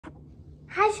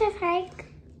Hi, Chef Hank.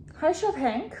 Hi, Chef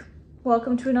Hank.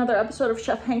 Welcome to another episode of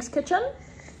Chef Hank's Kitchen.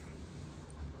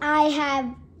 I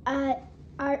have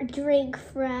our drink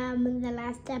from the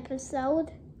last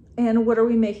episode. And what are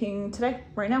we making today,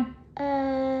 right now?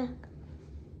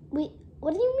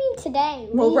 What do you mean today?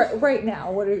 Well, right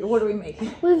now, what are we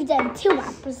making? We've done 2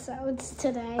 episodes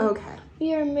today. Okay.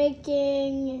 We are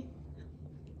making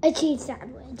a cheese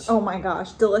sandwich. Oh my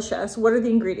gosh, delicious. What are the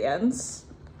ingredients?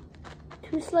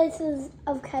 2 slices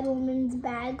of Kettleman's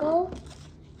bagel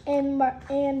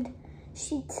and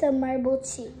sheets of marble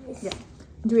cheese. Yeah.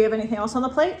 Do we have anything else on the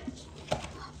plate?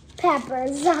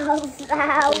 Peppers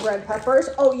also. Red peppers.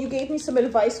 Oh, you gave me some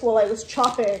advice while I was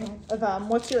chopping them.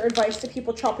 What's your advice to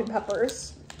people chopping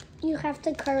peppers? You have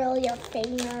to curl your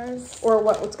fingers. Or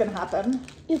what's going to happen?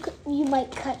 You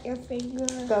might cut your finger.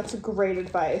 That's great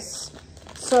advice.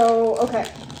 So, okay.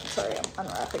 Sorry, I'm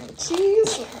unwrapping the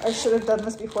cheese. I should have done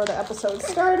this before the episode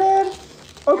started.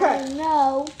 Okay. I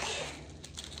know.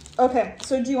 Okay,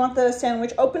 so do you want the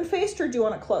sandwich open-faced or do you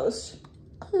want it closed?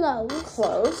 Closed.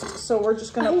 Closed. So we're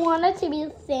just I gonna... want it to be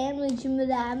a sandwich,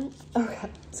 madame. Okay.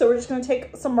 So we're just gonna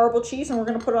take some marble cheese and we're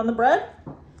gonna put it on the bread.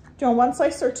 Do you want 1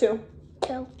 slice or 2?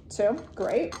 2. 2,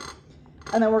 great.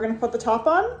 And then we're gonna put the top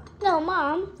on. No,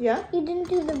 Mom. Yeah? You didn't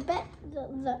do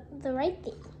the right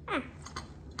thing.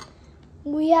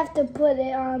 We have to put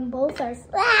it on both our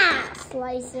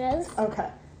slices. Okay.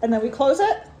 And then we close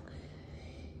it?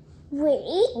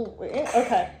 Wait. Wait.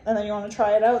 Okay. And then you wanna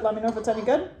try it out? Let me know if it's any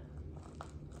good.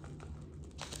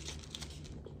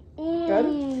 Good.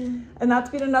 And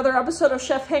that's been another episode of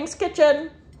Chef Hank's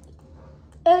Kitchen.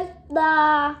 It's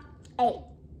the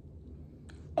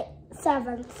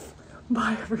 7th.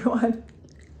 Bye, everyone.